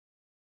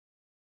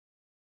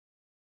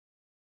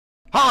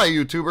Hi,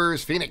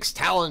 YouTubers.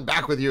 PhoenixTalon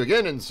back with you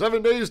again in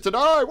 7 Days to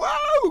Die.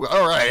 Woo!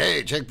 All right,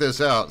 hey, check this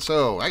out.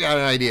 So, I got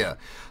an idea.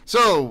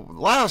 So,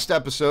 last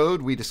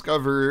episode, we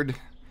discovered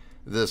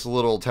this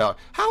little town.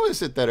 How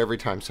is it that every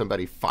time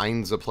somebody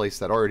finds a place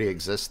that already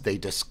exists, they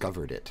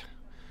discovered it?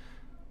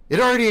 It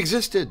already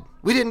existed.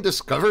 We didn't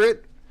discover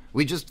it.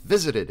 We just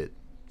visited it.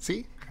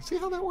 See? See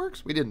how that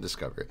works? We didn't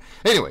discover it.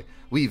 Anyway,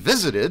 we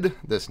visited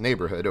this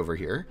neighborhood over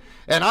here,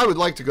 and I would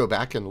like to go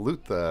back and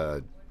loot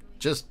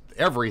just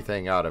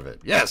everything out of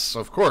it. Yes,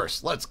 of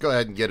course. Let's go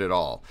ahead and get it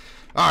all.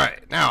 All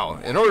right. Now,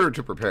 in order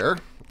to prepare,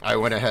 I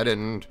went ahead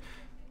and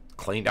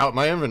cleaned out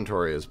my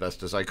inventory as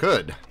best as I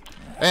could.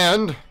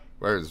 And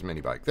where's the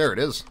mini bike? There it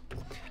is.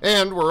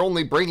 And we're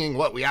only bringing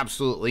what we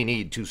absolutely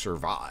need to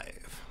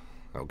survive.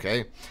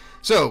 Okay.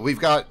 So we've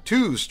got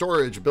 2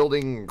 storage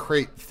building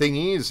crate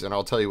thingies, and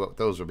I'll tell you what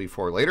those will be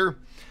for later.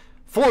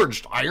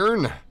 Forged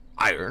iron,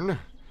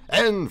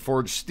 and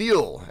forged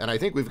steel. And I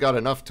think we've got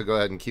enough to go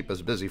ahead and keep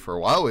us busy for a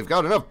while. We've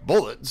got enough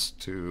bullets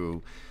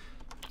to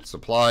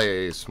supply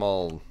a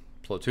small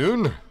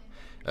platoon,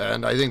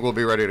 and I think we'll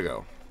be ready to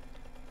go.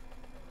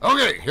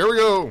 Okay, here we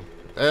go.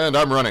 And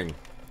I'm running.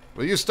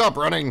 Will you stop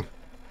running?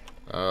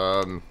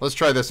 Let's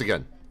try this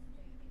again.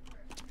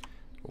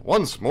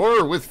 Once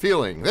more with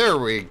feeling. There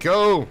we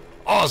go.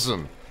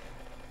 Awesome.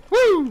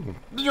 Woo!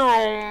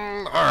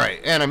 Alright,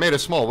 and I made a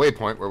small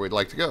waypoint where we'd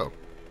like to go.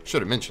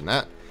 Should have mentioned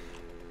that.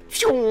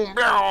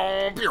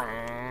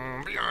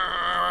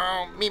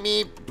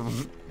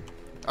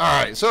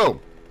 Alright,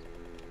 so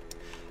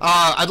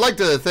I'd like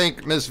to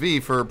thank Miss V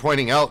for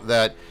pointing out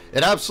that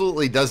it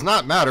absolutely does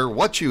not matter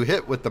what you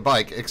hit with the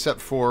bike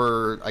except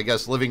for, I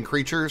guess, living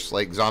creatures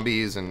like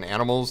zombies and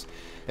animals,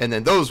 and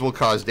then those will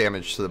cause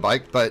damage to the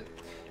bike. But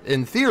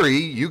in theory,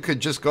 you could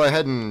just go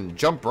ahead and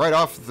jump right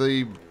off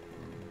the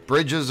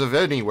bridges of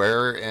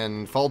anywhere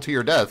and fall to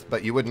your death,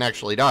 but you wouldn't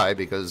actually die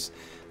because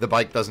the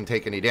bike doesn't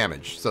take any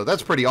damage. So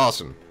that's pretty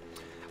awesome.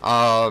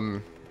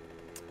 Now,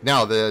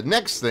 the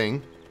next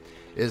thing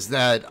is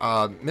that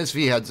Miss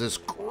V had this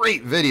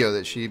great video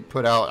that she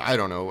put out, I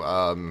don't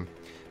know,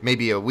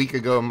 maybe a week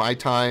ago my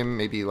time,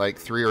 maybe like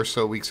 3 or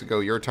so weeks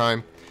ago your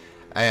time.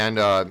 And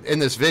in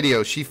this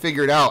video, she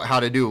figured out how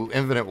to do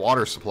infinite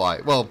water supply.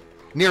 Well,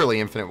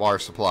 nearly infinite water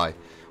supply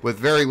with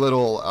very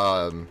little,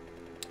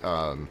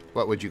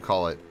 what would you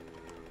call it?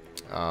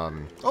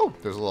 Oh,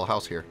 there's a little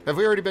house here. Have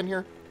we already been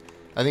here?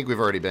 I think we've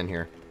already been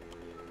here.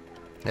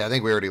 Yeah, I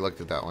think we already looked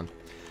at that one.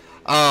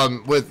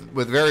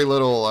 With very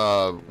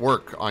little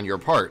work on your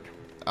part.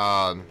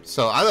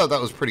 So I thought that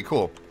was pretty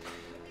cool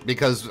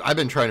because I've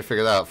been trying to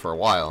figure that out for a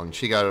while, and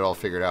she got it all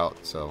figured out.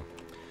 So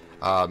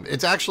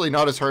it's actually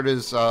not as hard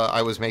as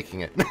I was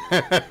making it.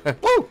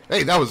 Woo!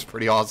 Hey, that was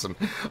pretty awesome.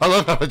 I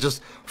love how it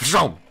just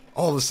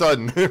all of a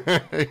sudden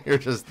you're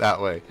just that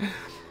way.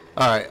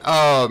 All right.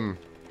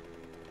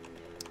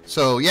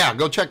 So yeah,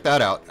 go check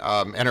that out.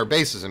 And her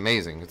base is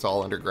amazing. It's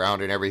all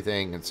underground and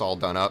everything. It's all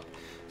done up.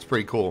 It's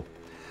pretty cool.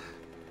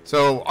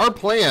 So our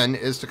plan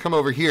is to come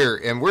over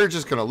here, and we're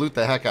just gonna loot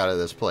the heck out of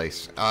this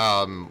place.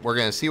 We're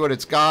gonna see what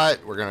it's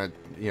got. We're gonna,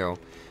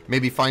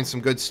 maybe find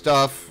some good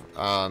stuff.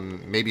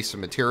 Maybe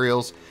some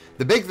materials.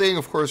 The big thing,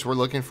 of course, we're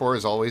looking for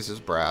as always is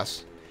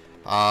brass.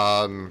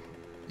 And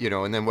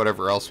then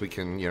whatever else we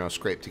can,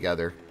 scrape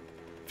together.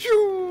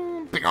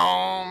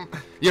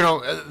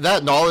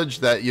 That knowledge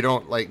that you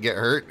don't get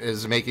hurt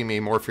is making me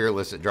more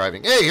fearless at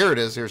driving. Hey, here it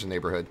is. Here's a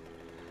neighborhood.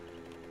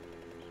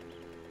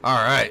 All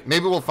right,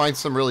 maybe we'll find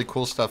some really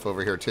cool stuff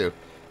over here too.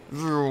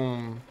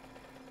 All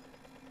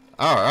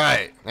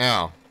right,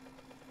 now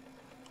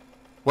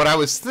what I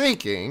was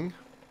thinking,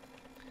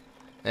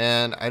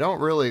 and I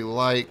don't really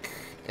like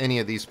any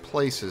of these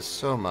places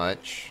so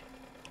much.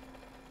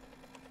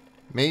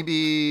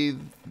 Maybe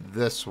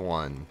this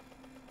one.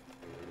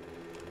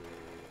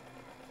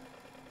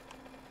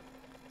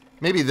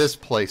 Maybe this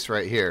place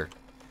right here.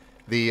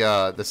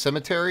 The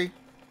cemetery?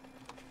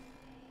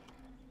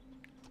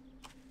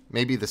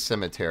 Maybe the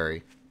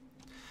cemetery.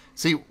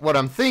 See, what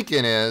I'm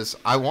thinking is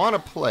I want a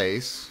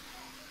place.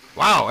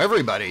 Wow,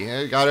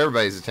 everybody. Got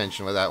everybody's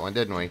attention with that one,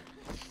 didn't we?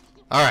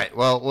 All right,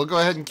 well, we'll go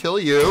ahead and kill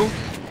you.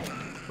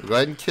 We'll go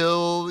ahead and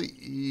kill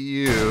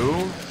you.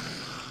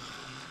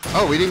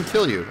 Oh, we didn't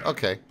kill you.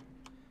 Okay.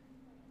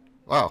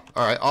 Wow.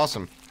 All right,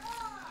 awesome.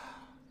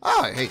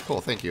 Ah, hey,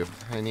 cool, thank you.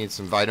 I need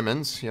some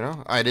vitamins,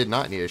 I did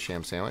not need a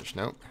sham sandwich,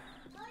 nope.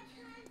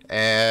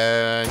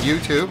 And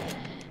you too.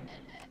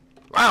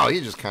 Wow,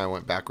 you just kind of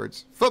went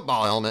backwards.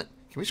 Football helmet.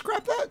 Can we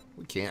scrap that?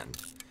 We can.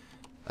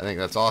 I think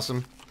that's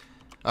awesome.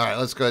 All right,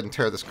 let's go ahead and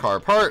tear this car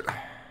apart.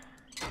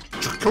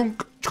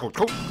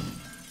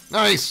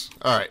 Nice.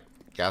 All right,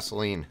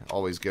 gasoline,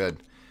 always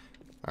good.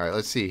 All right,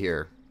 let's see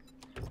here.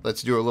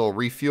 Let's do a little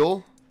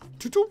refuel.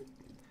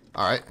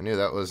 All right, I knew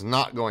that was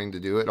not going to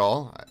do it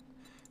all.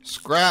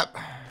 Scrap.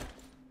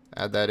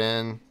 Add that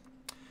in.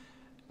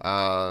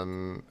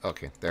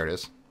 Okay, there it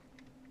is.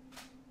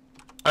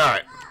 All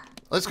right.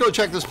 Let's go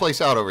check this place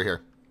out over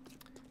here.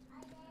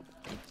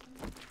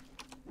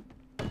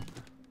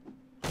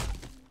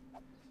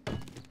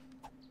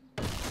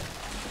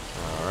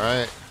 All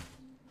right.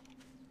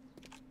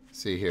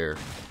 see here.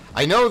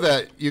 I know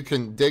that you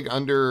can dig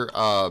under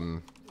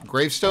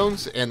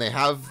gravestones, and they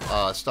have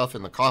stuff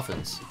in the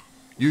coffins.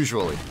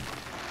 Usually.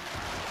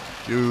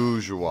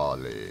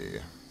 Usually.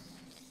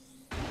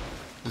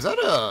 Is that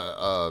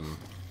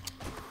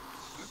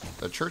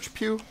a church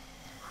pew?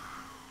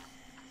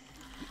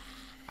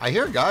 I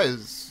hear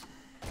guys.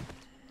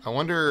 I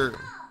wonder.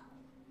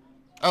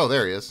 Oh,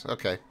 there he is.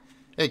 Okay.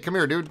 Hey, come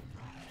here, dude.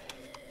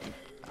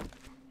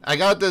 I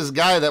got this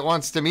guy that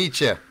wants to meet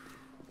you.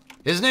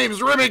 His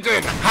name's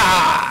Remington.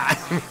 Ha!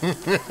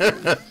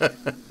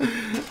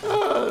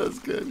 Oh, that's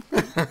good.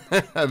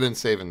 I've been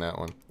saving that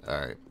one. All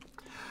right.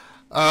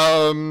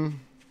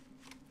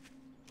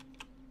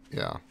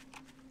 Yeah.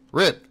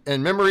 RIP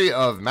in memory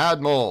of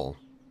Mad Mole.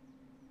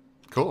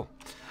 Cool.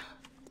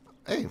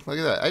 Hey, look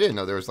at that. I didn't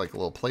know there was like a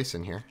little place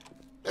in here.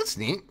 That's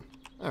neat.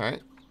 All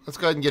right. Let's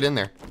go ahead and get in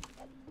there.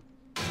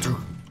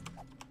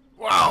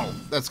 Wow.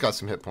 That's got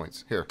some hit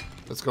points. Here.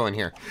 Let's go in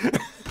here.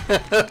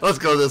 Let's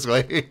go this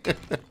way.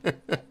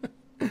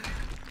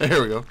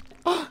 Here we go.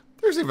 Oh,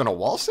 there's even a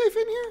wall safe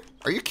in here?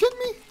 Are you kidding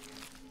me?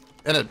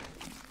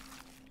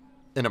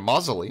 In a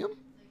mausoleum?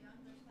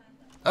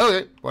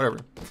 Okay, whatever.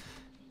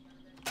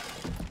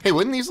 Hey,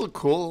 wouldn't these look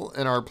cool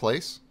in our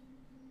place?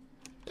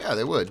 Yeah,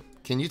 they would.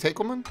 Can you take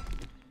one?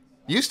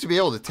 You used to be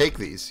able to take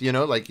these, you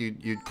know, like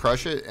you'd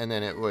crush it and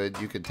then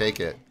you could take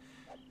it.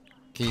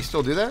 Can you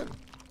still do that?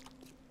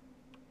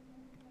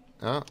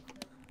 Oh,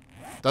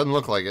 doesn't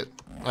look like it.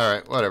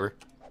 Alright, whatever.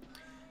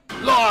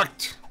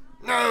 Locked!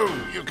 No,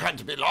 you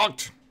can't be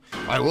locked.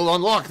 I will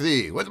unlock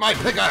thee with my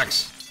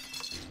pickaxe.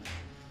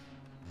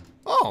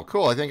 Oh,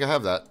 cool. I think I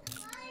have that.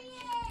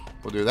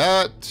 We'll do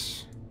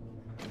that.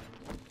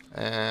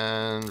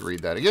 And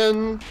read that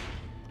again.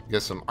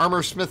 Get some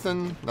armor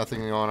smithing. Nothing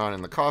going on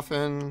in the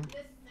coffin.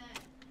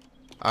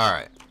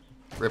 Alright.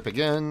 Rip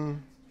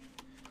again.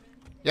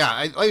 Yeah,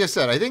 like I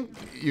said, I think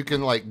you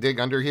can like dig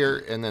under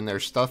here and then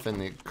there's stuff in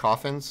the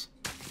coffins.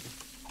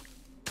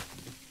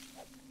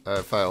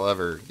 If I'll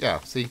ever... Yeah,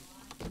 see?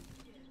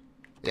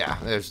 Yeah,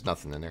 there's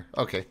nothing in there.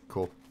 Okay,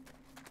 cool.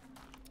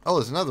 Oh,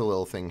 there's another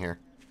little thing here.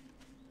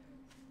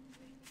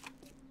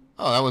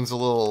 Oh, that one's a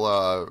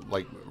little,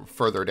 like,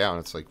 further down.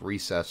 It's, like,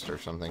 recessed or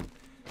something.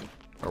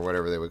 Or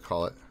whatever they would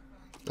call it.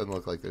 Doesn't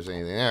look like there's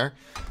anything there.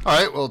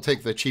 Alright, we'll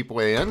take the cheap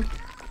way in.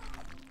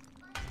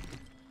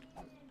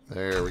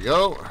 There we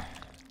go.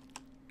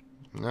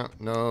 No,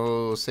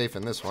 no safe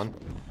in this one.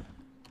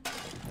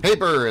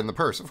 Paper in the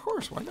purse. Of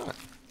course, why not?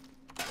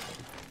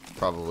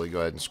 Probably go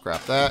ahead and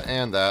scrap that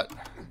and that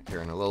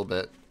here in a little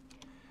bit.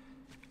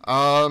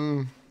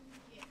 No,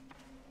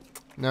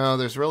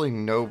 there's really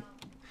no...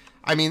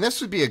 I mean, this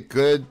would be a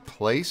good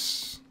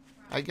place,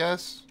 I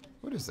guess.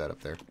 What is that up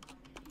there?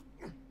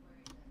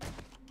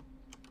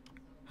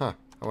 Huh.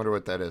 I wonder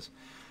what that is.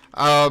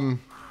 Oh,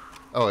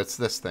 it's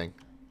this thing.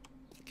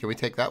 Can we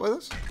take that with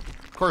us?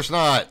 Of course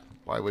not.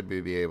 Why would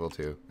we be able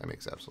to? That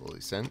makes absolutely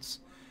sense.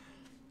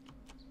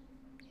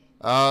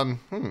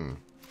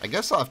 I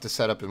guess I'll have to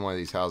set up in one of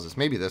these houses.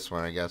 Maybe this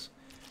one, I guess.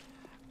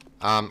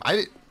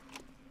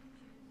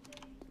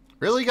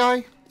 Really,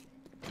 guy?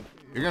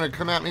 You're gonna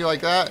come at me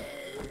like that?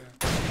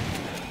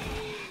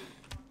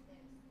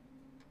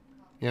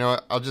 You know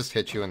what? I'll just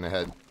hit you in the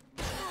head.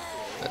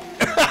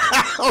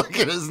 Look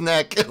at his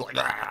neck.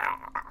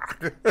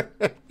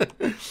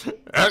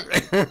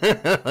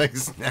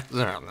 Like,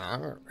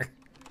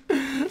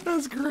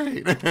 that's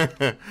great.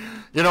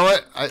 You know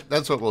what?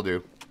 That's what we'll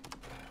do.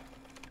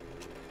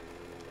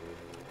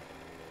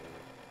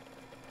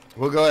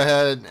 We'll go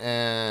ahead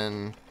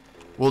and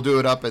we'll do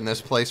it up in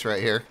this place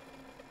right here.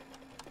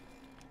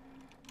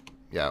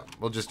 Yeah,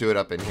 we'll just do it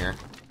up in here.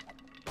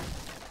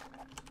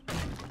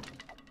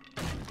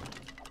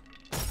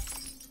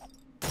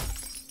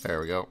 There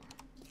we go.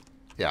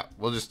 Yeah,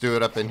 we'll just do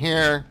it up in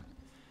here.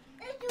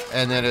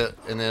 And then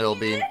it'll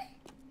be...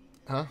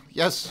 Huh?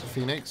 Yes,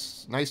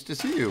 Phoenix. Nice to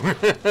see you.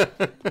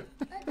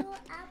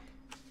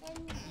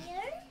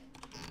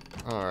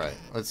 Alright,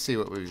 let's see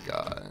what we've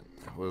got.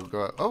 We'll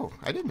go... Oh,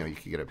 I didn't know you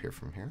could get up here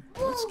from here.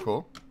 That's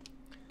cool.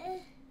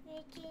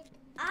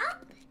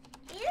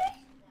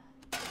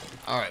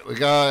 Alright, we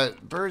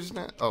got bird's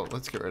nest. Oh,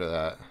 let's get rid of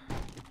that.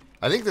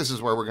 I think this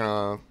is where we're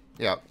gonna...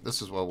 Yeah,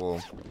 this is what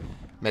we'll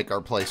make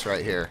our place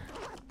right here.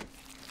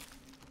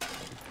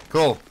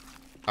 Cool.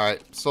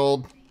 Alright,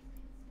 sold.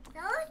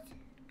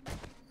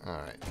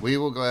 Alright, we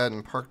will go ahead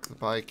and park the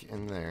bike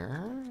in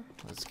there.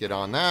 Let's get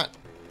on that.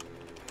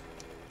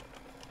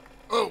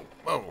 Oh,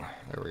 whoa.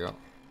 There we go.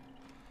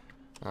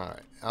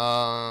 Alright,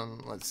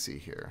 let's see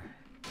here.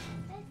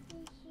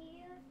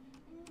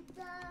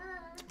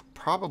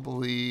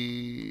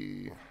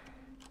 Probably...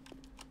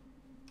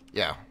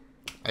 Yeah.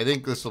 I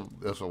think this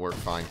will work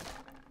fine.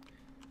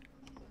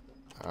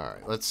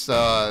 Alright, let's,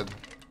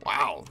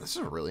 wow, this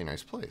is a really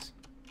nice place.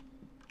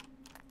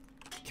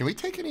 Can we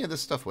take any of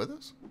this stuff with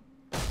us?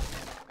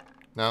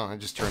 No, it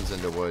just turns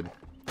into wood.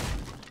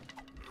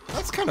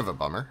 That's kind of a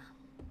bummer.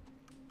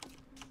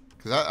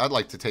 Because I'd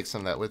like to take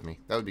some of that with me.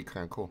 That would be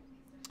kind of cool.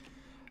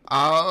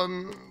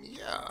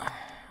 Yeah.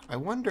 I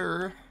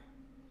wonder...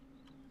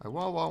 I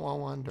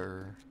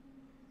wonder.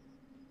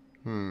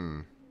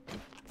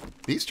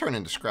 These turn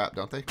into scrap,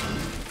 don't they?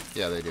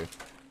 Yeah, they do.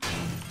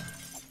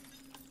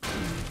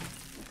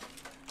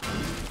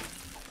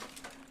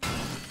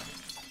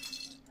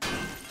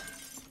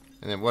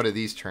 And then what do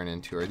these turn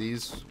into? Are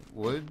these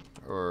wood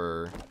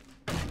or...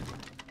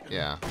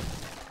 Yeah.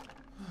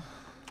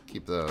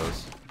 Keep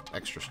those.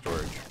 Extra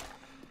storage.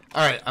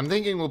 Alright, I'm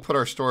thinking we'll put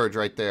our storage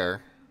right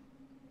there.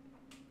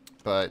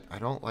 But I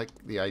don't like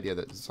the idea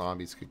that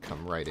zombies could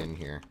come right in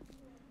here.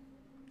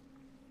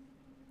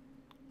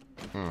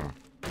 I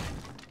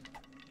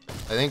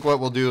think what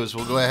we'll do is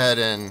we'll go ahead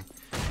and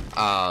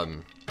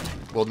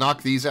we'll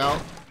knock these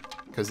out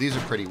because these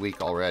are pretty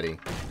weak already.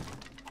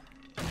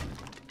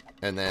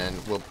 And then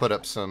we'll put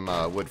up some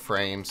wood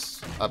frames,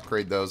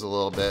 upgrade those a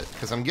little bit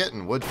because I'm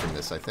getting wood from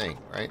this, I think,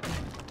 right?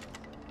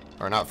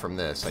 Or not from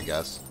this, I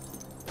guess.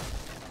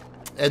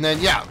 And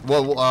then yeah,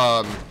 we'll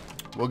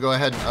go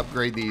ahead and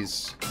upgrade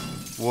these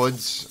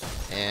woods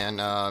and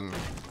yeah,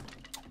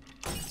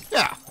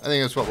 I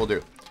think that's what we'll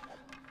do.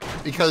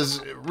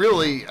 Because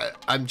really,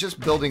 I'm just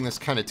building this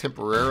kind of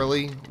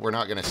temporarily. We're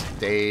not going to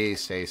stay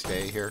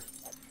here,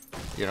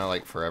 you know,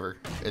 like forever.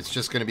 It's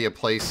just going to be a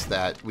place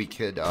that we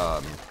could,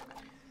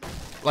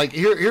 like,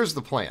 here's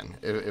the plan,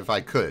 if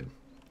I could.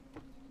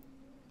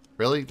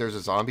 Really? There's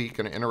a zombie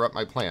going to interrupt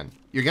my plan.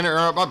 You're going to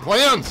interrupt my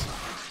plans?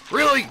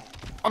 Really?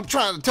 I'm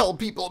trying to tell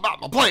people about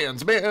my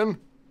plans, man.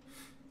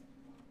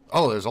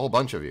 Oh, there's a whole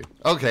bunch of you.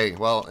 Okay,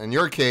 well, in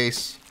your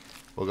case,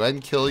 we'll go ahead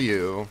and kill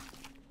you.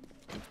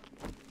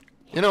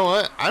 You know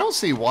what? I don't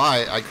see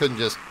why I couldn't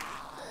just...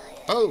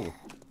 Oh.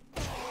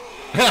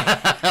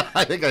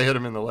 I think I hit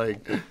him in the leg.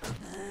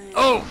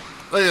 Oh,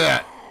 look at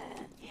that.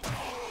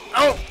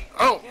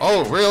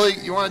 Oh, really?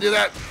 You want to do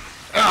that?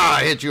 Ah,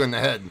 I hit you in the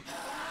head.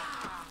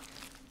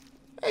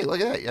 Hey,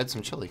 look at that. You had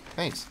some chili.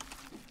 Thanks.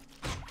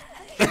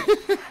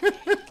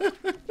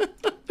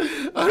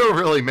 I don't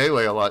really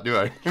melee a lot, do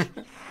I?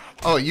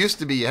 Oh, it used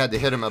to be you had to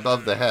hit him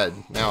above the head.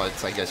 Now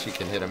it's, I guess you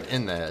can hit him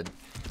in the head.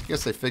 I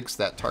guess they fixed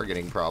that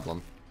targeting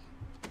problem.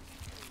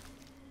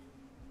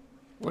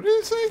 What did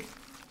it say?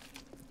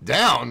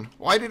 Down?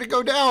 Why did it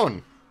go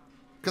down?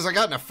 Because I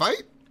got in a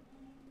fight?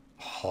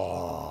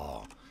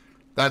 Oh,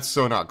 that's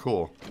so not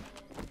cool.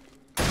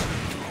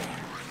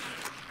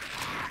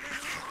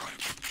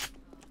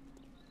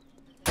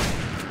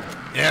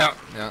 Yeah.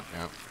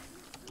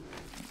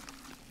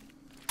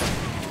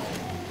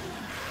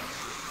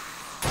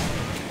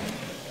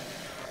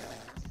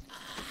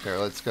 Here,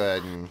 let's go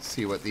ahead and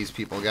see what these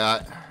people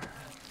got.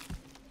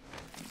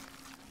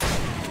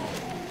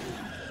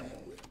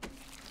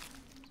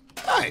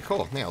 Alright,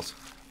 cool. Nails.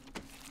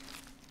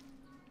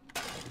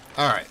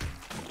 Alright.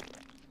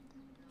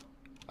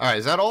 Alright,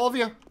 is that all of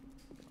you?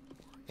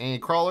 Any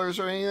crawlers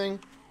or anything?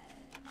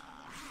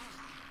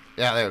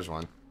 Yeah, there's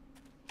one.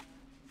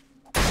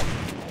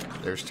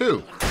 There's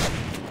two.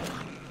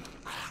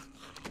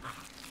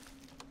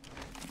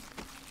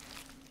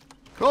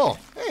 Cool.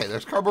 Hey,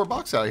 there's a cardboard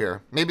box out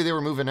here. Maybe they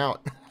were moving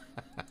out.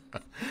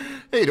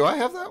 Hey, do I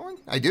have that one?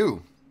 I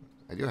do.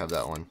 I do have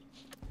that one.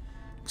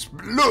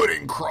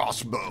 Exploding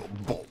crossbow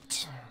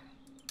bolt.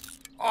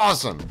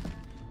 Awesome.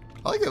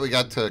 I like that we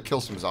got to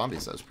kill some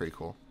zombies. That was pretty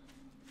cool.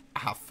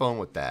 Have fun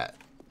with that.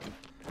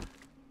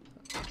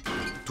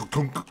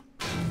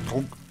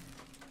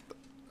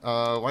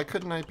 Why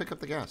couldn't I pick up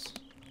the gas?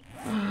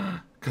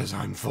 Because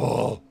I'm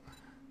full.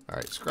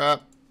 Alright,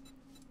 scrap.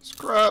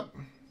 Scrap.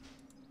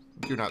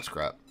 Do not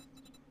scrap.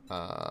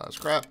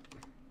 Scrap.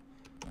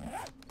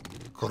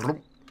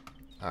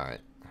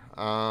 Alright.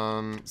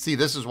 See,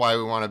 this is why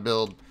we want to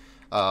build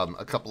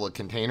a couple of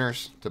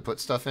containers to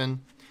put stuff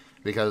in.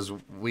 Because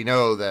we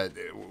know that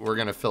we're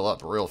going to fill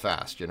up real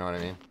fast, you know what I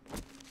mean?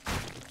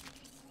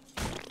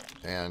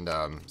 And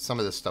some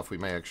of this stuff we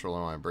may actually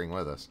want to bring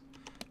with us.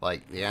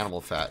 Like the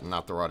animal fat and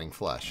not the rotting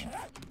flesh.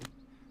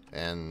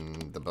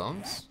 And the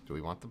bones? Do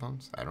we want the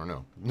bones? I don't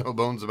know. No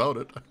bones about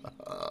it.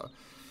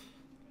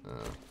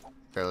 Okay,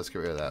 let's get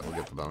rid of that. We'll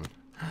get the bone.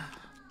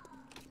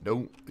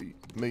 Don't eat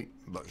meat,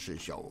 but she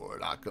sure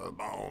like a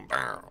bone.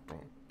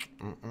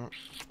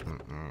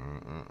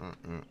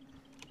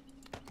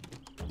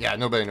 Yeah,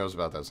 nobody knows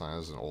about that song.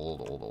 This is an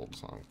old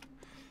song.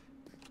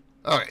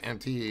 Okay,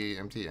 empty.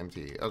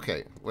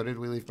 Okay, what did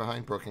we leave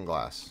behind? Broken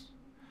glass.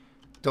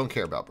 Don't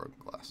care about broken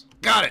glass.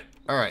 Got it!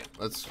 Alright,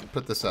 let's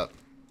put this up.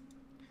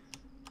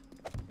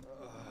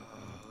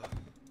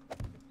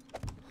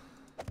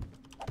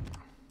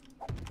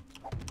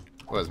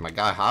 What, is my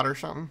guy hot or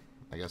something?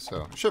 I guess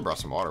so. I should have brought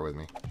some water with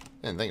me.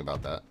 Didn't think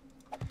about that.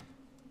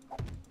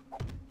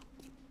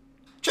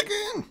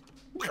 Chicken!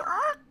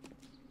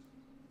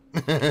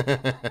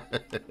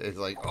 He's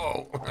like,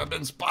 oh, I've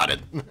been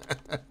spotted.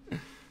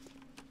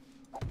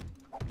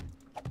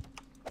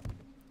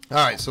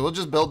 Alright, so we'll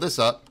just build this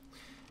up.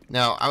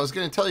 Now, I was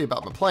going to tell you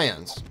about my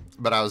plans,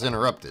 but I was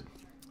interrupted.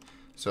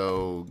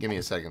 So, give me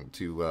a second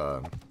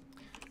to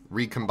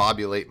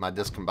recombobulate my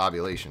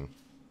discombobulation.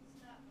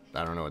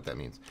 I don't know what that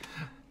means.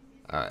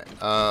 Alright,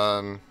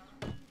 how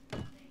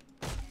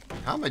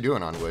am I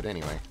doing on wood,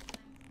 anyway?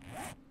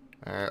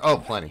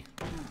 Oh, plenty.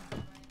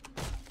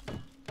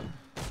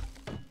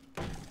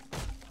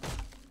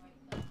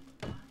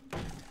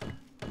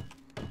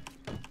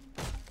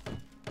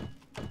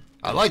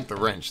 I like the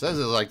wrench. This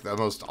is like the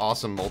most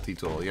awesome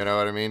multi-tool, you know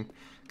what I mean?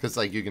 Because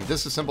like you can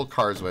disassemble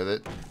cars with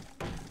it.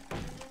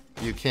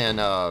 You can,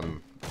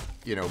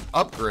 you know,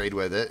 upgrade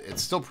with it.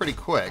 It's still pretty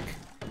quick.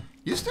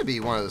 Used to be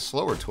one of the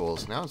slower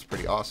tools. Now it's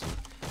pretty awesome.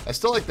 I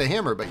still like the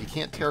hammer, but you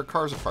can't tear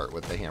cars apart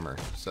with the hammer.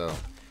 So,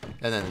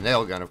 and then the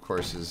nail gun, of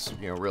course, is,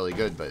 you know, really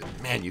good. But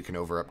man, you can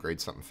over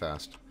upgrade something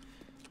fast.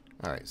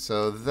 All right,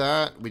 so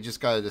that we just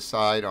got to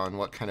decide on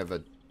what kind of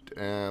a.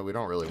 We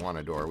don't really want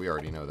a door. We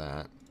already know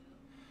that.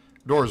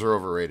 Doors are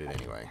overrated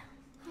anyway.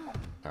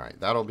 All right,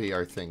 that'll be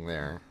our thing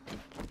there.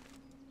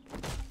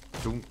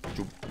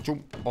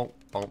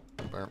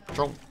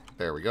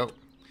 There we go.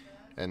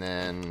 And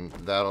then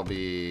that'll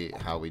be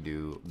how we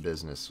do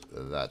business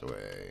that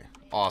way.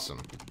 Awesome.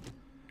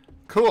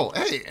 Cool.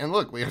 Hey, and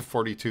look, we have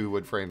 42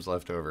 wood frames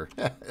left over.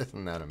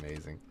 Isn't that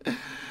amazing?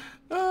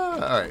 All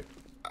right.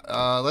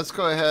 Let's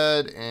go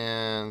ahead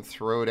and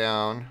throw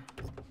down.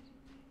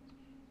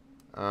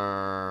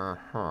 Where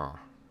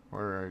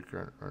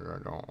did I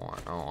don't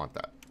want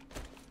that.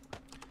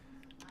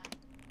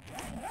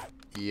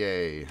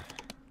 Yay.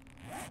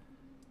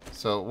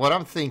 So what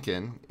I'm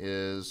thinking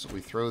is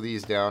we throw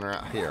these down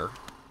right here,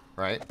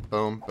 right?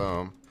 Boom,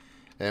 boom.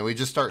 And we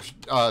just start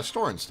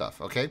storing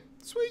stuff, okay?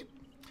 Sweet.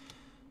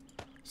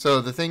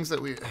 So the things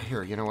that we...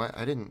 Here, you know what?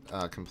 I didn't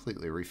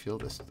completely refill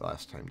this the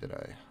last time, did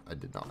I? I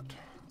did not.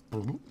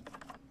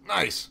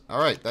 Nice. All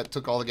right, that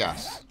took all the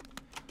gas.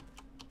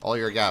 All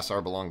your gas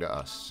belong to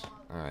us.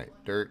 All right,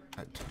 dirt.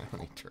 I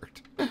don't need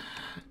dirt.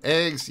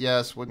 Eggs,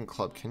 yes. Wooden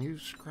club. Can you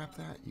scrap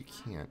that? You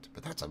can't,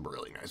 but that's a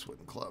really nice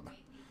wooden club.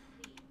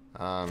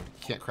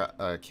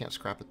 Can't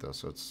scrap it though,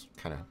 so it's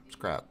kind of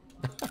scrap.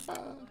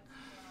 All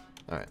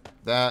right,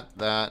 that.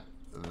 I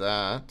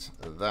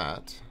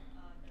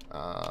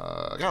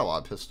got a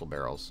lot of pistol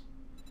barrels.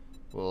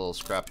 We'll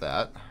scrap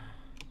that.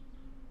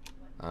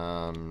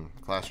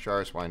 Glass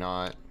jars, why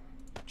not?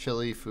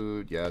 Chili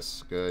food,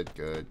 yes, good.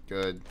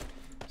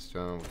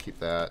 So we'll keep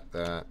that.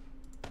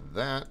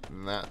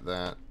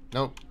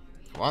 Nope,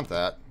 want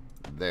that.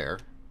 There,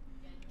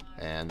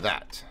 and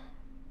that.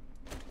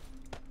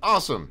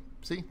 Awesome.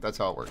 See, that's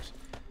how it works.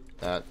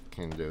 That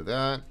can do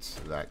that.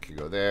 That can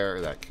go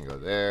there. That can go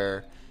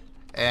there.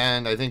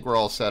 And I think we're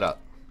all set up.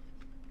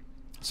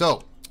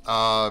 So,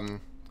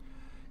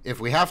 if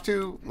we have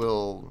to,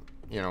 we'll,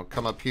 you know,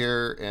 come up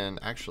here and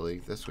actually,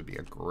 this would be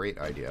a great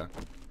idea.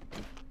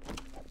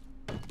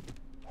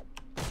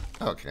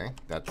 Okay,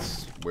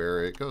 that's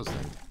where it goes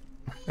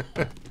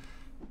then.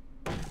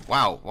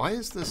 Wow, why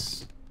is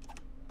this?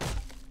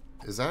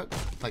 Is that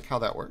like how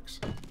that works?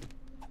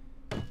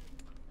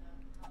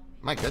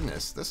 My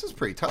goodness, this is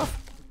pretty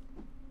tough.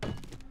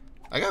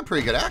 I got a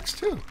pretty good axe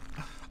too.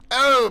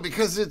 Oh,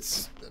 because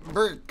it's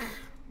brick.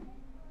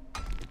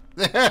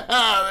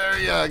 There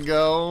you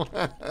go.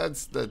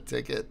 That's the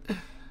ticket.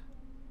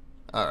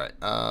 All right.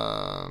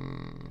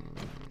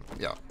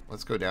 Yeah,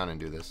 let's go down and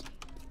do this.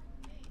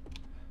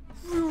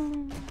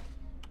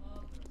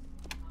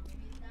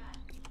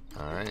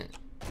 All right.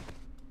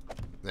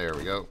 There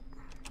we go.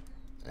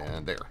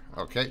 And there.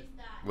 Okay.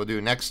 We'll do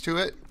next to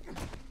it.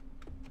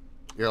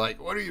 You're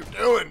like, what are you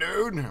doing,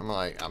 dude? I'm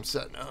like, I'm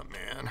setting up,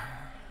 man.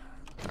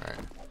 All right.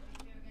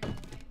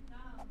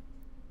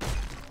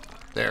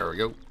 There we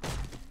go.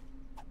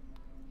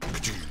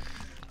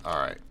 All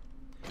right.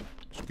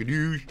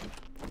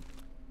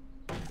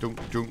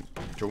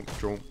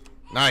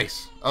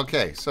 Nice.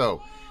 Okay,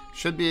 so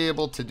should be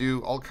able to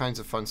do all kinds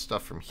of fun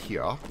stuff from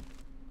here.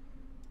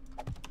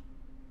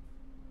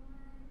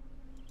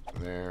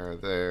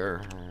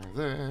 There,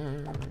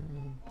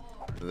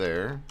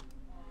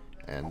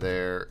 and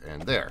there,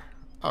 and there.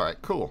 All right,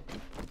 cool.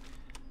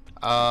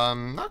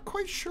 Not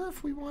quite sure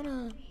if we want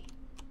to.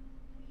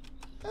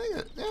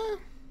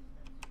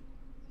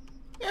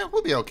 Yeah,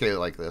 we'll be okay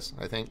like this,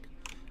 I think.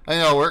 I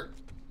think it'll work.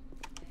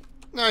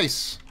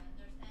 Nice.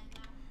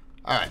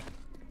 All right.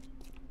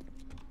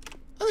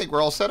 I think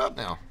we're all set up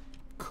now.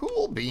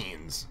 Cool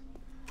beans.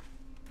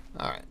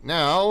 All right,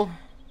 now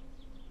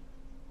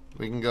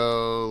we can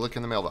go look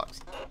in the mailbox.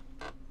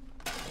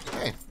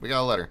 Hey, we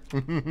got a letter.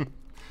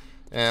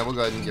 And we'll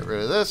go ahead and get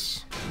rid of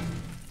this.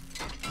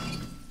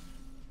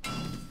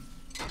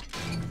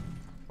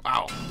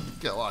 Wow,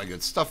 get a lot of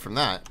good stuff from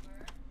that.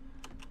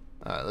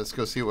 All right, let's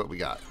go see what we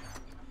got.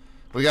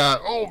 We got,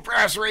 oh,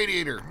 brass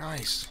radiator.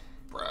 Nice.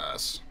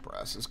 Brass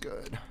is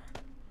good.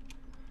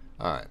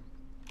 All right.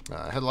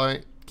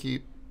 Headlight,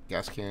 keep.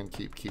 Gas can,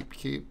 keep.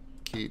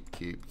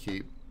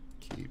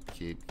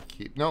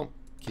 Nope,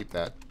 keep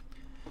that.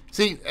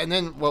 See, and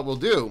then what we'll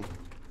do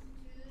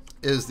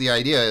is, the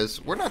idea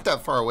is we're not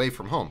that far away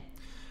from home.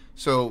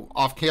 So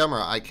off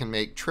camera, I can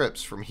make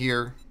trips from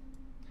here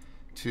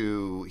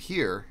to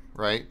here,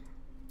 right?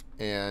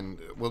 And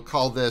we'll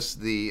call this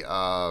the,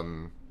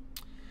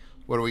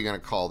 what are we going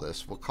to call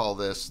this? We'll call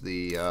this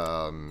the,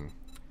 I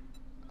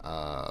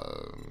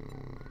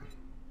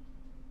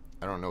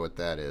don't know what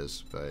that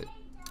is, but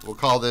We'll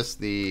call this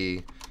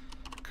the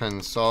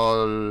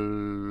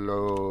consolide.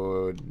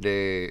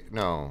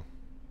 No,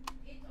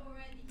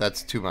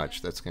 that's too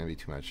much. That's gonna be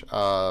too much.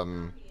 How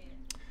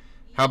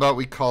about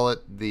we call it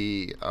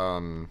the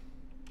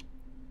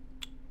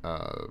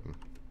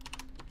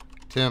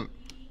temp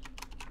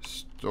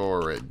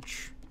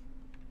storage.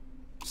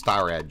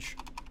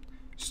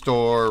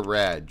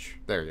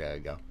 There you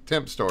go.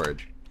 Temp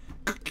storage.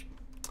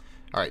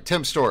 All right,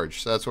 temp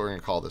storage. So that's what we're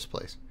gonna call this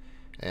place.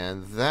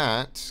 And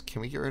that,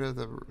 can we get rid of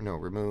the, no,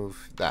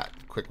 remove that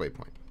quick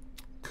waypoint.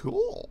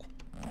 Cool.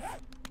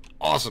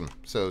 Awesome.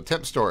 So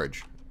temp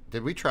storage.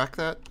 Did we track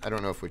that? I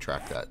don't know if we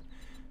tracked that.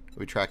 Did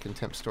we track in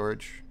temp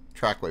storage?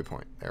 Track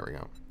waypoint. There we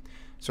go.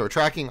 So we're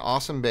tracking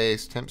awesome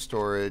base, temp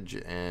storage,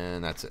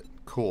 and that's it.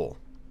 Cool.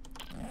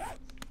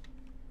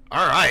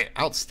 All right,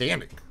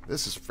 outstanding.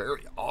 This is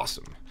very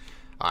awesome.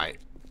 All right,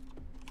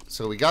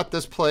 so we got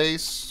this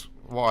place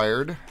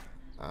wired.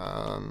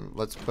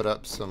 Let's put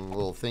up some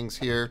little things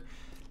here.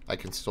 I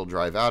can still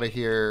drive out of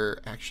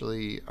here.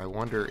 Actually, I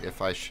wonder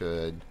if I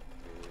should...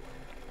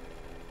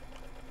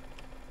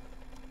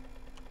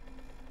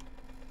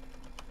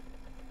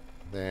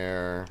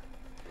 There.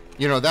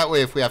 You know, that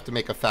way if we have to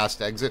make a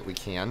fast exit, we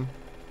can.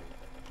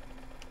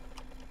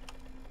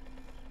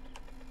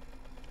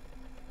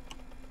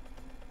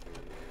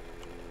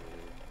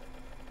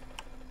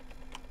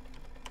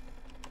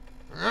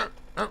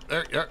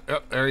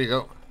 There you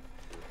go.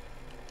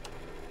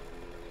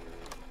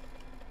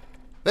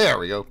 There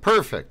we go.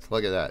 Perfect.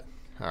 Look at that.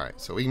 All right,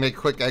 so we can make a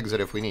quick exit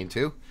if we need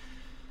to.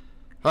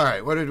 All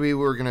right, what did we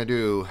were gonna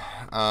do?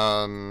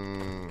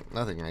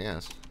 Nothing, I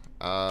guess.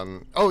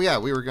 Oh yeah,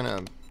 we were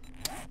gonna,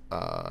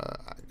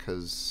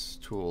 cause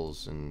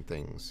tools and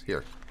things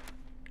here.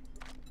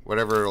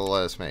 Whatever it'll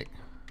let us make.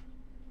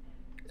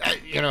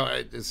 You know,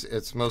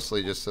 it's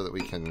mostly just so that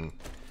we can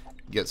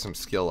get some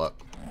skill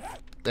up.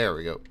 There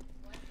we go.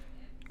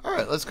 All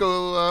right, let's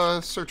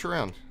go search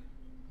around.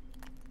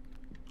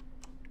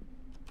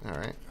 All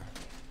right.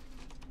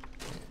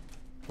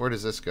 Where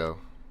does this go?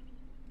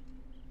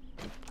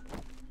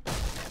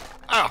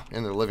 Ah,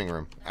 in the living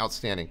room.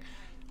 Outstanding.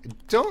 I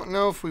don't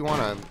know if we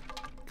want to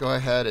go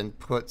ahead and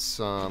put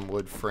some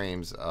wood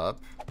frames up.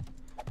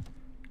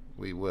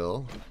 We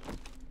will.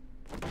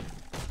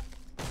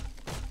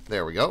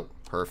 There we go.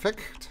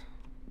 Perfect.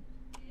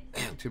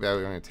 Man, too bad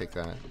we don't take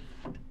that.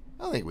 I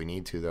don't think we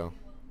need to, though.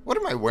 What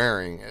am I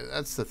wearing?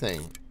 That's the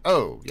thing.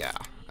 Oh, yeah.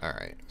 All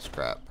right.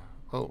 Scrap.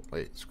 Oh,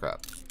 wait.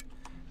 Scrap.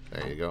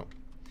 There you go.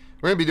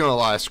 We're going to be doing a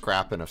lot of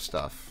scrapping of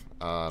stuff.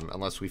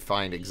 Unless we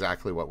find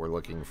exactly what we're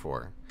looking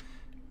for.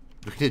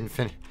 We didn't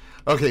finish.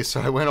 Okay, so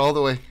I went all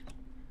the way.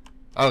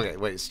 Okay,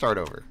 wait. Start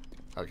over.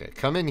 Okay,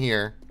 come in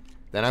here.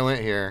 Then I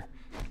went here.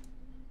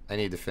 I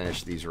need to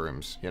finish these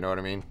rooms. You know what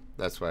I mean?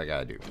 That's what I got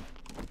to do.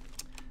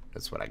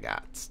 That's what I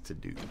got to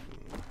do.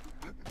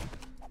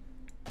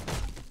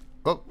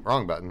 Oh,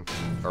 wrong button.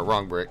 Or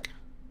wrong brick.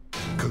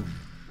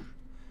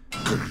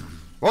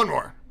 One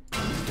more.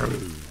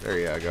 There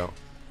you go.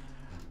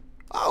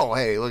 Oh,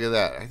 hey, look at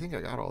that. I think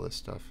I got all this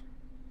stuff.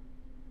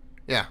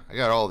 Yeah, I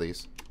got all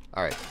these.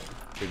 All right.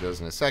 Do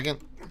those in a second.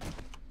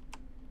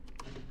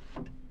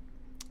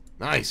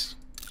 Nice.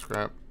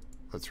 Scrap.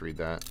 Let's read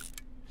that.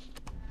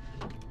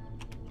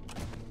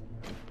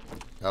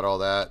 Got all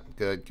that.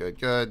 Good, good,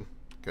 good.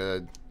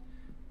 Good.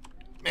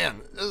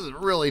 Man, this is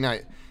really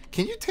nice.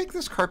 Can you take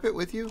this carpet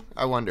with you?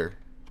 I wonder.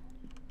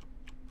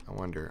 I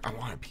wonder. I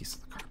want a piece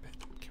of the carpet.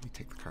 Can we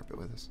take the carpet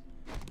with us?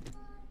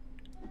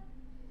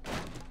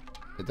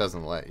 It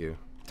doesn't let you.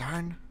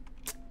 Darn.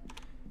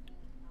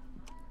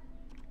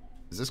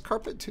 Is this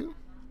carpet too?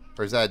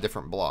 Or is that a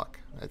different block?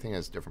 I think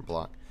it's a different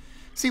block.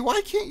 See,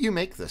 why can't you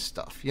make this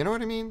stuff? You know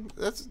what I mean?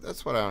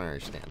 That's what I don't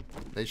understand.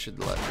 They should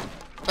let me.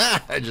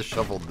 Ah, I just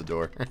shoveled the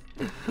door.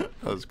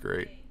 That was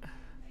great.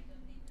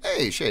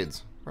 Hey,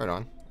 shades. Right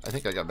on. I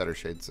think I got better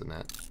shades than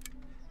that.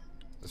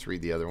 Let's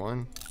read the other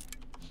one.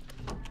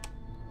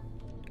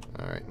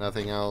 Alright,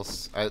 nothing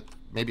else.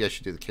 Maybe I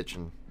should do the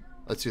kitchen.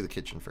 Let's do the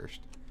kitchen first.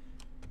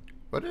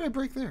 What did I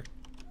break there?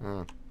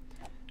 Oh.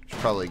 Should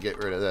probably get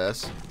rid of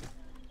this.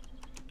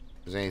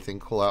 Is there anything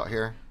cool out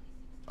here?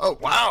 Oh,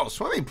 wow!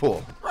 Swimming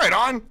pool! Right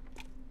on!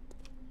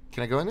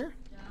 Can I go in there?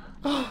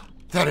 Oh,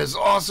 that is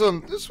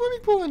awesome! There's a swimming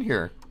pool in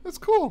here. That's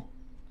cool.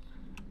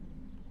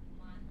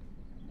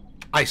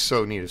 I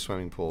so need a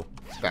swimming pool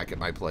back at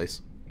my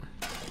place.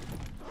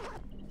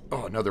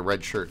 Oh, another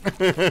red shirt.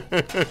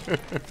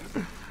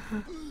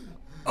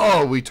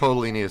 Oh, we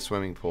totally need a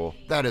swimming pool.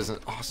 That is an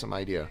awesome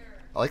idea.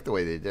 I like the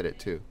way they did it,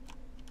 too.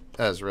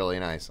 That is really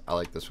nice. I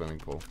like the swimming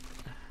pool.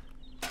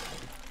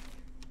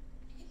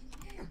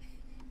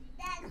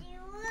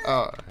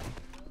 Oh,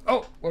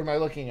 what am I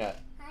looking at?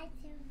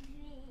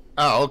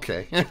 Oh,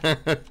 okay.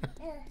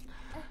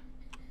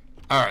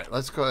 All right,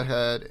 let's go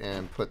ahead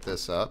and put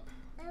this up.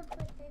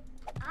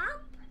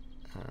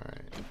 All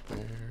right,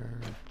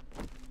 there.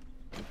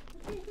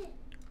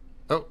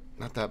 Oh,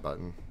 not that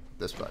button.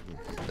 This button.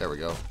 There we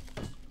go.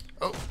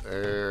 Oh,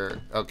 there.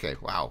 Okay,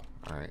 wow.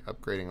 All right,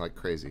 upgrading like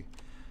crazy.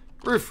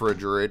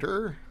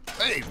 Refrigerator.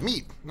 Hey,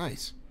 meat.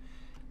 Nice.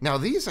 Now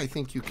these, I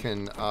think you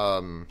can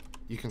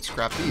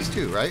scrap these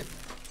too, right?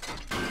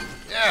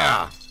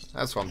 Yeah,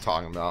 that's what I'm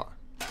talking about.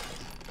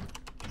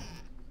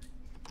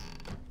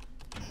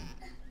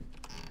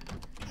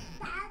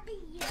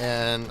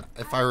 And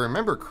if I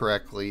remember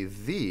correctly,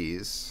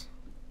 these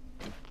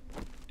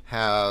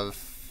have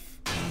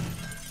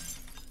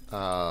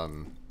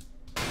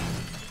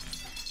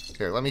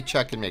here, let me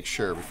check and make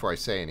sure before I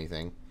say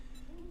anything.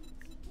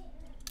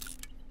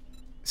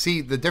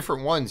 See, the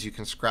different ones you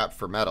can scrap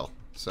for metal,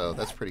 so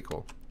that's pretty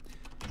cool.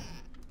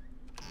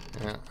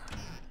 Yeah.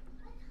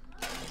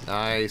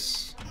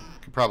 Nice.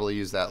 Could probably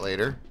use that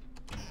later.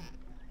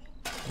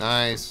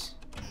 Nice.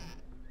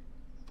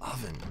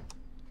 Oven.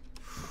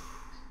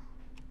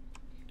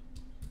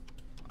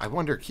 I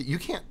wonder, you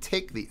can't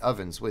take the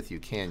ovens with you,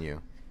 can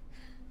you?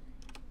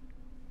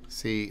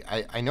 See,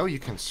 I know you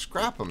can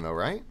scrap them though,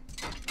 right?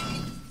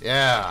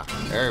 Yeah,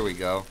 there we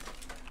go.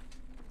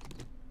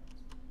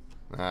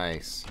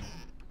 Nice.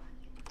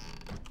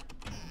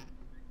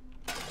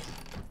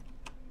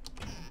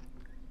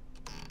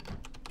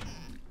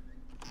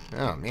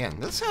 Oh man,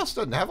 this house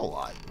doesn't have a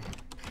lot.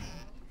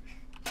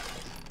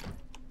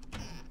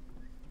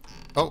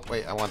 Oh,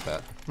 wait, I want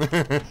that.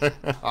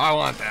 I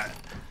want that.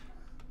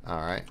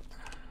 Alright.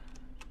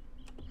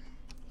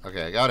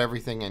 Okay, I got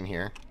everything in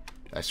here.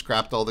 I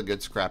scrapped all the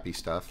good scrappy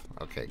stuff.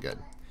 Okay, good.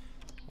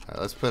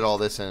 Let's put all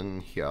this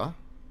in here.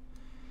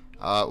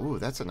 Ooh,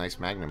 that's a nice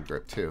Magnum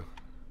grip, too.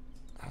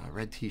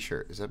 Red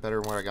t-shirt. Is that better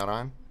than what I got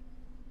on?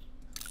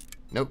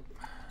 Nope.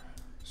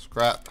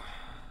 Scrap.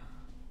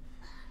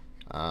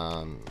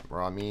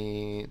 Raw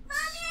meat.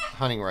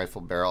 Hunting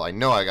rifle barrel. I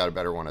know I got a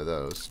better one of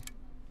those.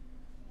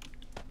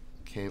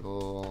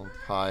 Cable.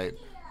 Pipe.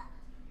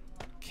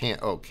 Can.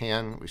 Oh,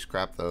 can. We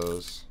scrap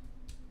those.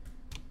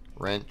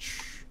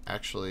 Wrench.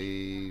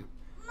 Actually,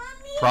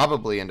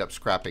 probably end up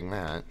scrapping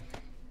that.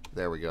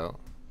 There we go.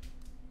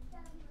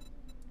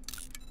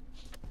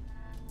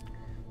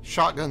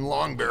 Shotgun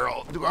long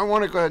barrel. Do I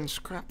want to go ahead and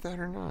scrap that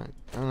or not?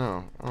 I don't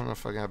know. I don't know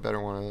if I got a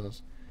better one of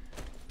those.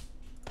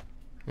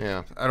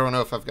 Yeah, I don't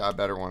know if I've got a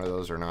better one of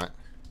those or not.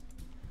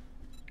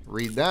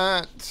 Read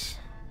that.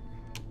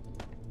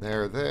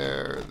 There,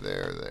 there,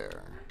 there,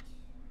 there.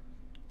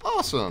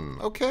 Awesome.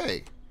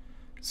 Okay.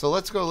 So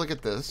let's go look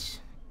at this.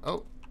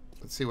 Oh,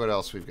 let's see what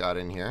else we've got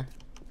in here.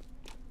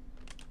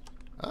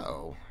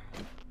 Uh-oh.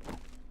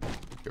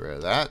 Get rid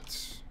of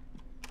that.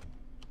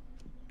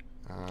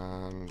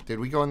 Did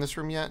we go in this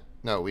room yet?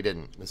 No, we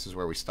didn't. This is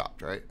where we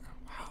stopped, right?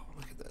 Wow,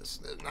 look at this.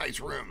 Nice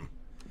room.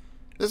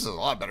 This is a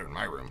lot better than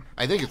my room.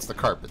 I think it's the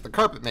carpet. The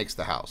carpet makes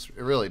the house.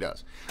 It really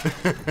does.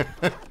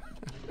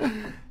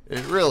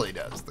 It really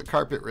does. The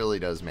carpet really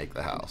does make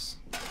the house.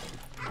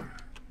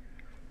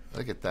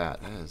 Look at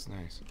that. That is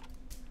nice.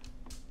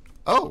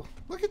 Oh,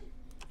 look at...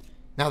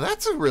 Now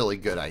that's a really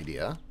good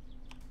idea.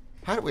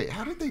 How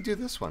did they do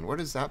this one? What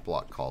is that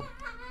block called?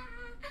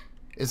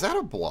 Is that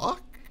a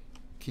block?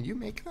 Can you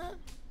make that?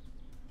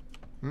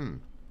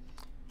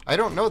 I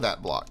don't know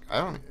that block. I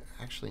don't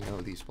actually know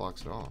these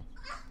blocks at all.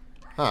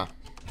 Huh.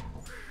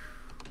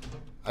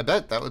 I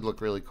bet that would look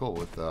really cool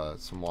with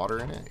some water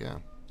in it. Yeah.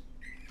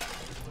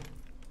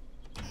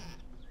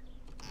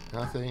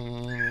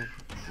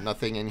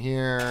 Nothing in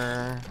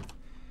here.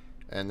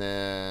 And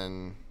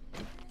then,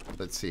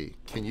 let's see.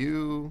 Can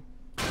you...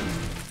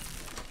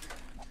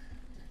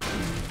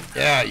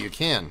 Yeah, you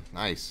can.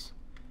 Nice.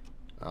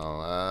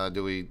 Oh,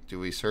 do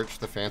we search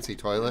the fancy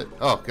toilet?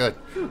 Oh, good.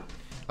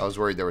 I was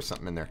worried there was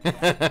something in there.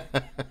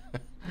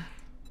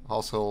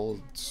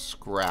 Household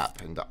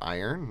scrap into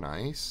iron.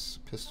 Nice.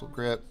 Pistol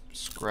grip.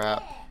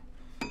 Scrap.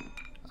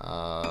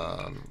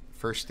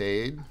 First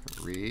aid.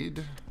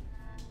 Read.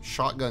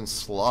 Shotgun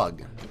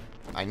slug.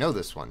 I know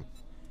this one.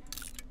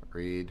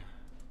 Read.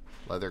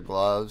 Leather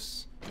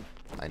gloves.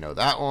 I know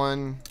that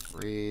one.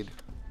 Read.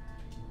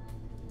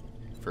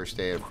 First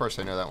aid. Of course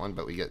I know that one,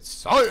 but we get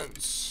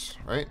science,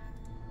 right?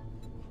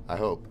 I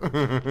hope.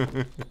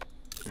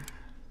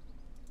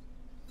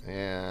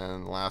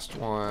 And last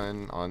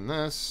one on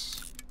this.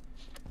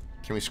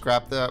 Can we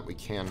scrap that? We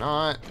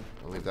cannot.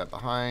 We'll leave that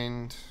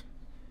behind.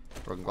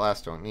 Broken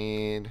glass don't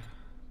need.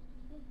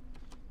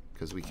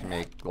 Because we can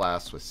make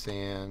glass with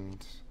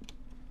sand.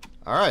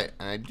 Alright,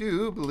 and I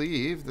do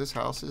believe this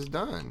house is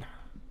done.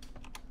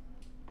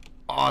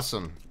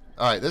 Awesome.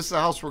 Alright, this is the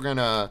house we're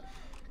gonna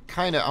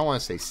kind of, I want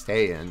to say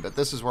stay in, but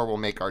this is where we'll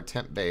make our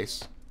tent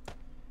base.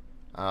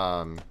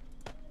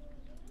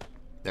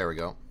 There we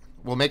go.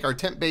 We'll make our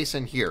tent base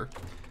in here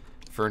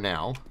for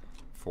now.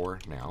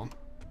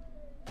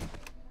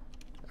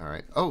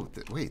 Alright. Oh,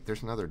 wait,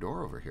 there's another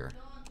door over here.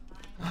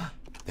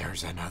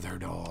 There's another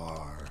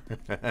door.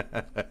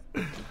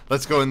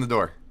 Let's go in the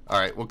door.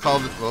 Alright, we'll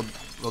call it,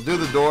 we'll do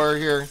the door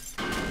here,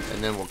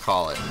 and then we'll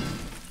call it.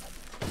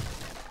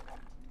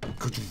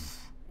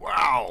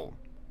 Wow.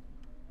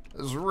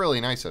 This is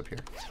really nice up here.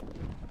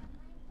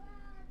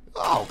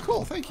 Oh,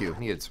 cool, thank you.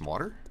 Needed some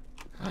water.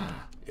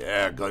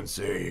 Yeah, gun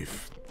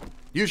safe.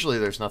 Usually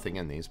there's nothing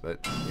in these,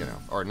 but, you know,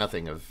 or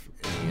nothing of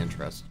any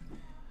interest.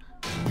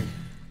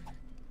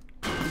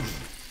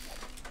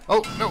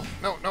 Oh, no.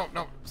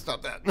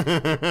 stop that.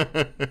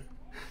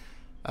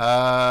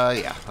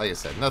 Yeah, like I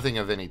said, nothing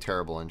of any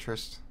terrible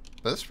interest.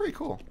 But it's pretty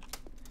cool.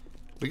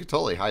 We could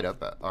totally hide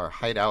up or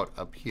hide out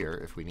up here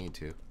if we need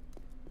to.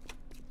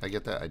 I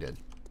get that? I did.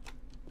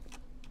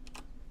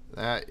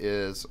 That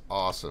is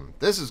awesome.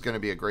 This is going to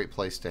be a great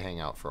place to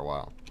hang out for a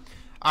while.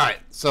 Alright,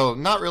 so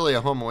not really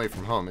a home away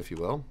from home, if you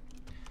will.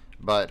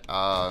 But,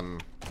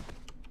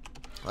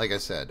 like I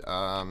said,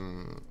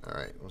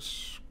 alright, we'll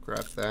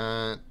scrap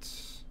that.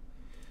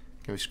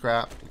 Can we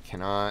scrap? We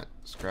cannot.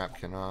 Scrap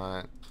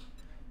cannot.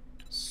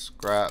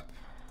 Scrap.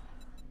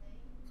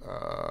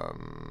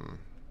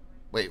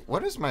 Wait,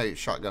 what is my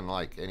shotgun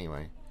like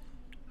anyway?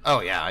 Oh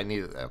yeah, I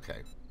need it.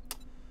 Okay.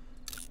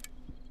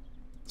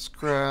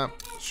 Scrap,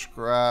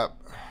 scrap,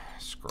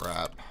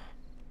 scrap.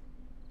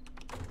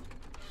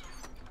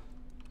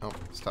 Oh,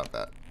 stop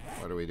that.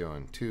 What are we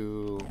doing?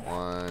 2,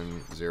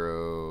 1,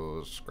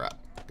 0, scrap.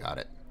 Got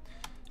it.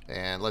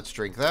 And let's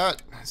drink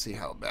that. See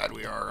how bad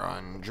we are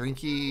on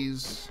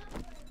drinkies.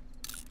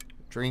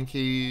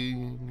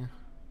 Drinking.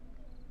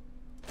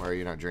 Why are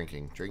you not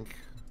drinking? Drink.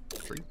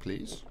 Drink,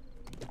 please.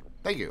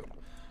 Thank you.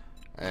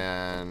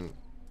 And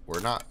we're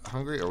not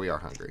hungry, or we are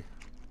hungry?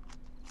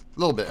 A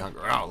little bit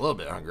hungry. Oh, a little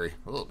bit hungry.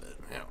 A little bit.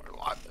 Yeah, we're a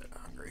lot bit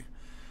hungry.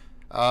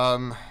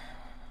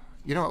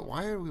 You know what?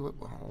 Why are we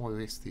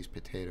waste these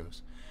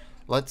potatoes?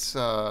 Let's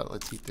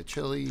eat the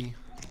chili.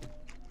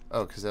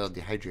 Oh, because that'll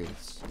dehydrate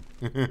us.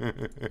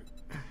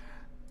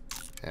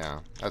 Yeah,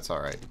 that's all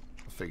right.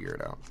 We'll figure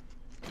it out.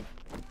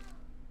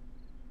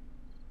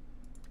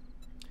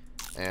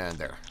 And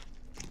there.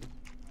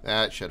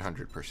 That should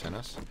 100%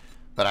 us.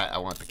 But I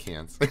want the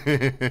cans.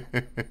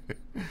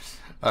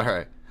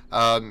 Alright.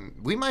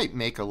 We might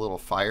make a little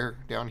fire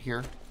down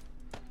here.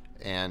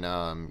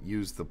 And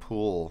use the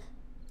pool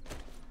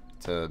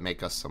to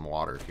make us some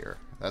water here.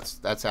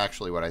 That's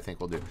actually what I think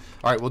we'll do.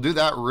 Alright, we'll do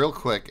that real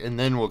quick. And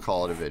then we'll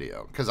call it a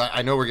video. Because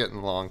I know we're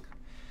getting long.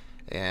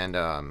 And,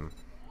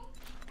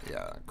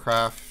 yeah.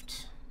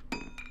 Craft.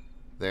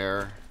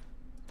 There.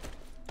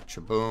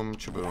 Chaboom,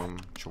 chaboom,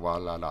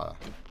 chawalala.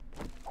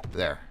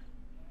 There.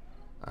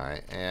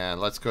 Alright,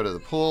 and let's go to the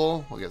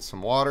pool. We'll get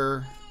some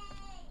water.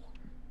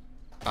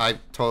 I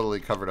totally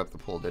covered up the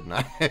pool, didn't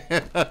I?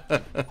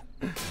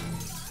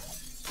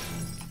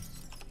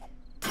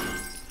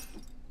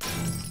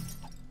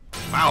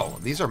 Wow,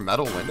 these are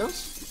metal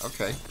windows?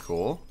 Okay,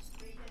 cool.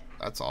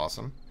 That's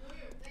awesome.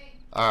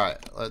 Alright,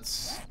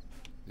 let's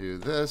do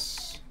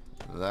this,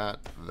 that,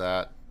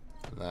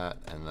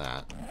 and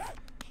that.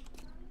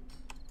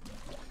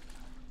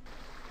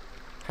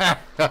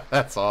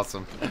 That's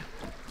awesome.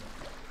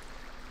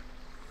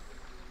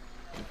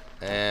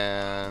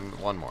 And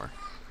one more.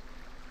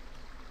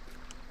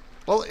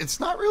 Well, it's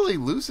not really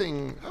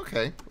losing.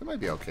 Okay, we might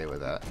be okay with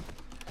that.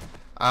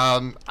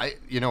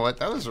 You know what?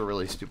 That was a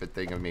really stupid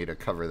thing of me to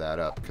cover that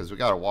up because we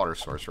got a water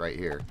source right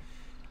here.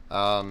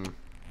 I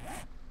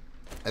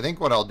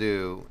think what I'll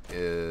do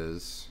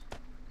is.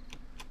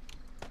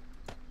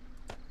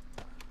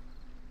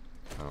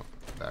 Oh,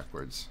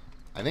 backwards.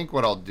 I think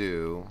what I'll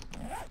do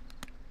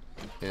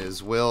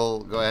is we'll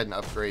go ahead and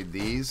upgrade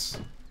these.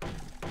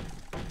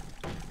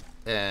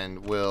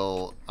 And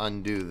we'll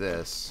undo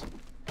this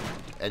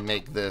and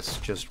make this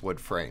just wood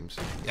frames.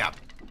 Yeah.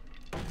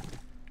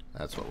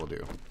 That's what we'll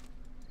do.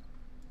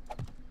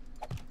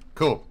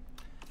 Cool.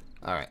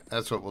 Alright,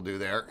 that's what we'll do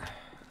there.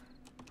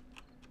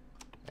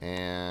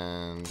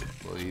 And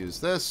we'll use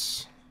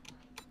this.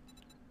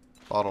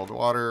 Bottled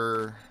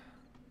water.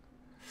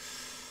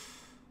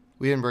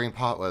 We didn't bring a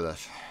pot with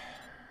us.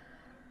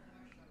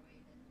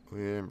 We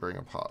didn't bring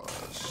a pot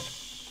with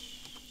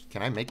us.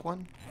 Can I make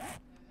one?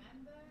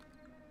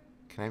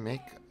 Can I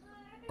make,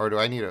 or do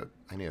I need a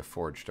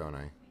forge, don't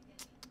I?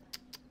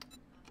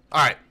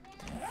 All right.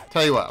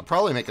 Tell you what, I'll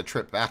probably make a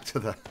trip back to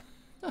the.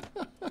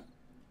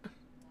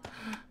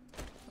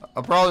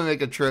 I'll probably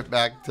make a trip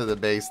back to the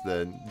base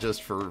then,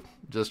 just for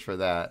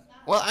that.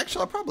 Well,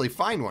 actually, I'll probably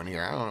find one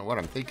here. I don't know what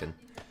I'm thinking.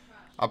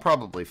 I'll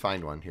probably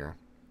find one here.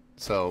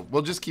 So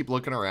we'll just keep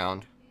looking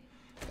around,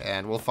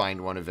 and we'll find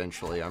one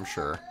eventually, I'm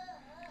sure.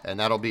 And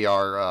that'll be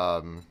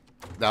our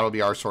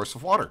source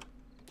of water.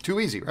 Too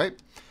easy,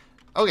 right?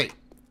 Okay.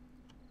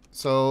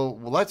 So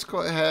let's go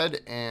ahead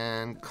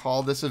and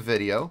call this a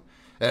video,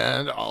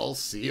 and I'll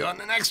see you on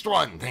the next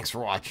one. Thanks for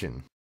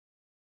watching.